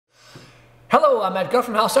Hello, I'm Matt Guff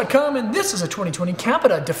from House.com, and this is a 2020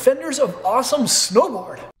 Capita Defenders of Awesome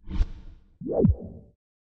Snowboard.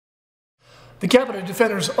 The Capita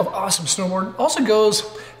Defenders of Awesome Snowboard also goes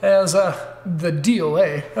as the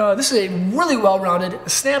DOA. This is a really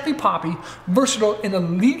well-rounded, snappy, poppy, versatile, and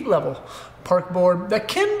elite level park board that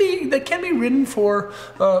can be ridden for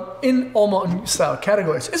in all mountain style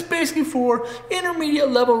categories. It's basically for intermediate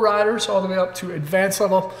level riders all the way up to advanced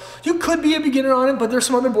level. You could be a beginner on it, but there's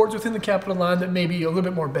some other boards within the Capita line that may be a little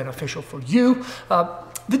bit more beneficial for you.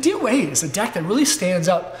 The DOA is a deck that really stands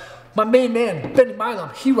out. My main man, Benny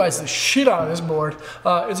Milam, he rides the shit out of this board.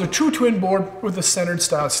 It's a true twin board with a centered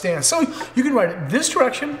style stance. So you can ride it this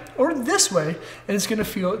direction or this way, and it's gonna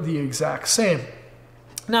feel the exact same.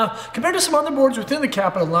 Now, compared to some other boards within the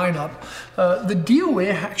Capita lineup, the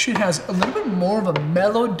DOA actually has a little bit more of a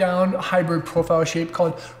mellowed down hybrid profile shape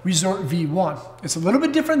called Resort V1. It's a little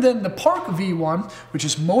bit different than the Park V1, which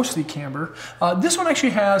is mostly camber. This one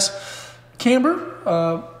actually has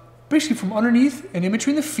camber, basically from underneath and in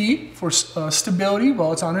between the feet for stability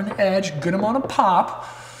while it's on an edge, good amount of pop.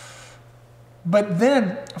 But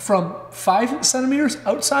then from 5 centimeters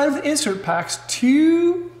outside of the insert packs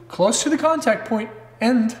to close to the contact point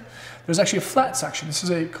end, there's actually a flat section. This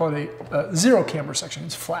is called a zero camber section.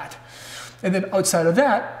 It's flat. And then outside of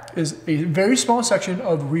that is a very small section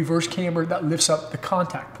of reverse camber that lifts up the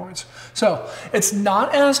contact points. So it's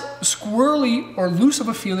not as squirrely or loose of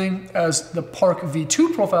a feeling as the Park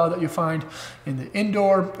V2 profile that you find in the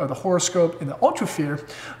indoor, or the horoscope, and the ultrafear,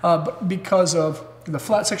 but because of the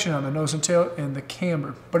flat section on the nose and tail and the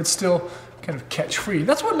camber, but it's still kind of catch free.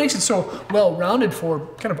 That's what makes it so well rounded for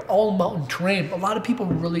kind of all mountain terrain. A lot of people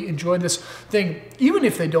really enjoy this thing, even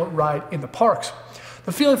if they don't ride in the parks.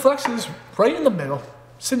 The feel and flex is right in the middle,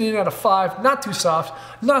 sitting in at a 5, not too soft,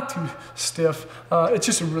 not too stiff. It's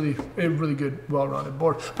just a really good, well-rounded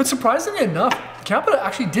board. But surprisingly enough, Capita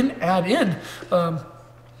actually didn't add in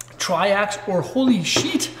triax or holy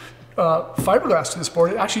sheet fiberglass to this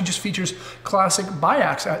board. It actually just features classic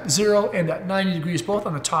biax at 0 and at 90 degrees, both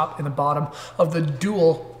on the top and the bottom of the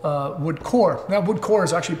dual wood core. That wood core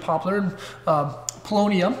is actually poplar and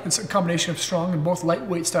polonium. It's a combination of strong and both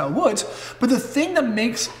lightweight style woods. But the thing that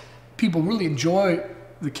makes people really enjoy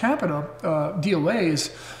the Capita DOA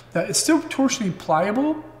is that it's still torsionally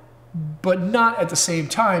pliable, but not at the same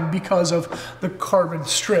time because of the carbon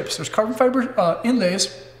strips. There's carbon fiber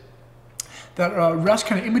inlays that rest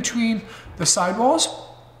kind of in between the sidewalls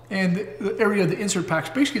and the area of the insert packs,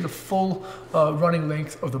 basically the full running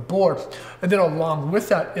length of the board. And then along with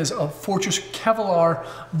that is a Fortress Kevlar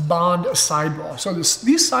Bond sidewall. So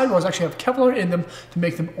these sidewalls actually have Kevlar in them to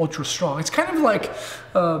make them ultra strong. It's kind of like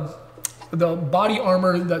the body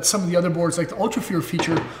armor that some of the other boards like the Ultrafear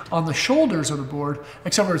feature on the shoulders of the board,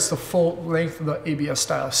 except for it's the full length of the ABS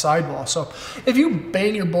style sidewall. So if you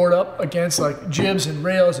bang your board up against like jibs and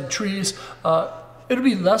rails and trees, it'll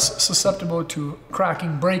be less susceptible to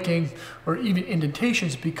cracking, breaking, or even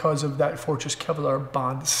indentations because of that Fortress Kevlar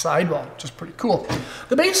Bond sidewall, which is pretty cool.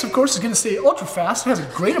 The base, of course, is going to stay ultra fast. It has a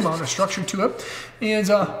great amount of structure to it, and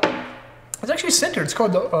it's actually centered. It's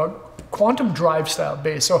called the Quantum Drive style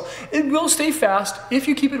base, so it will stay fast if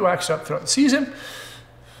you keep it waxed up throughout the season.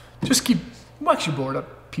 Just wax your board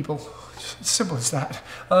up, people. It's simple as that.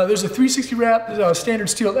 There's a 360 wrap, standard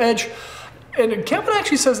steel edge. And Capita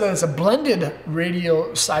actually says that it's a blended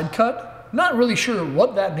radial side cut. Not really sure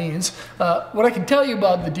what that means. What I can tell you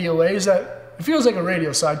about the DOA is that it feels like a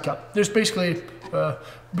radial side cut. There's basically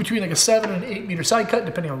between like a 7 and 8 meter side cut,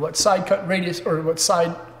 depending on what side cut radius or what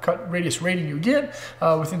side cut radius rating you get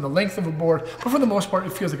within the length of a board. But for the most part,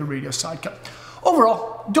 it feels like a radial side cut.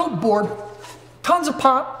 Overall, dope board. Tons of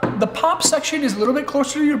pop. The pop section is a little bit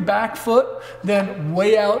closer to your back foot than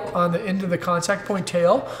way out on the end of the contact point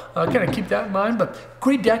tail. Kind of keep that in mind, but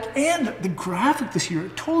great deck. And the graphic this year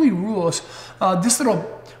totally rules. This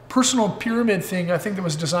little personal pyramid thing, I think that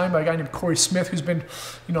was designed by a guy named Corey Smith, who's been,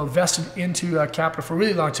 vested into Capita for a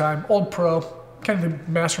really long time. Old pro, kind of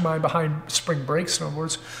the mastermind behind Spring Break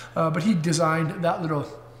snowboards. But he designed that little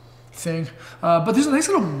thing. But there's a nice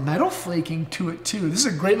little metal flaking to it too. This is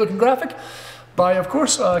a great looking graphic by, of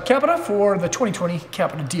course, Capita for the 2020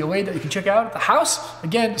 Capita DOA that you can check out at the house.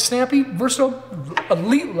 Again, snappy, versatile,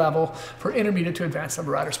 elite level for intermediate to advanced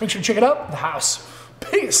level riders. Make sure to check it out at the house.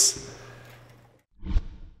 Peace.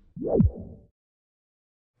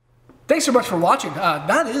 Thanks so much for watching.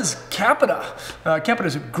 That is Capita. Capita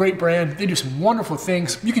is a great brand. They do some wonderful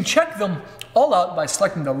things. You can check them all out by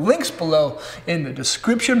selecting the links below in the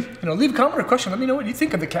description. Leave a comment or a question. Let me know what you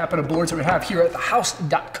think of the Capita boards that we have here at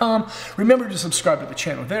thehouse.com. Remember to subscribe to the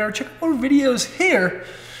channel there. Check out more videos here.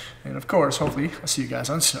 And of course, hopefully, I'll see you guys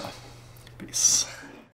on snow. Peace.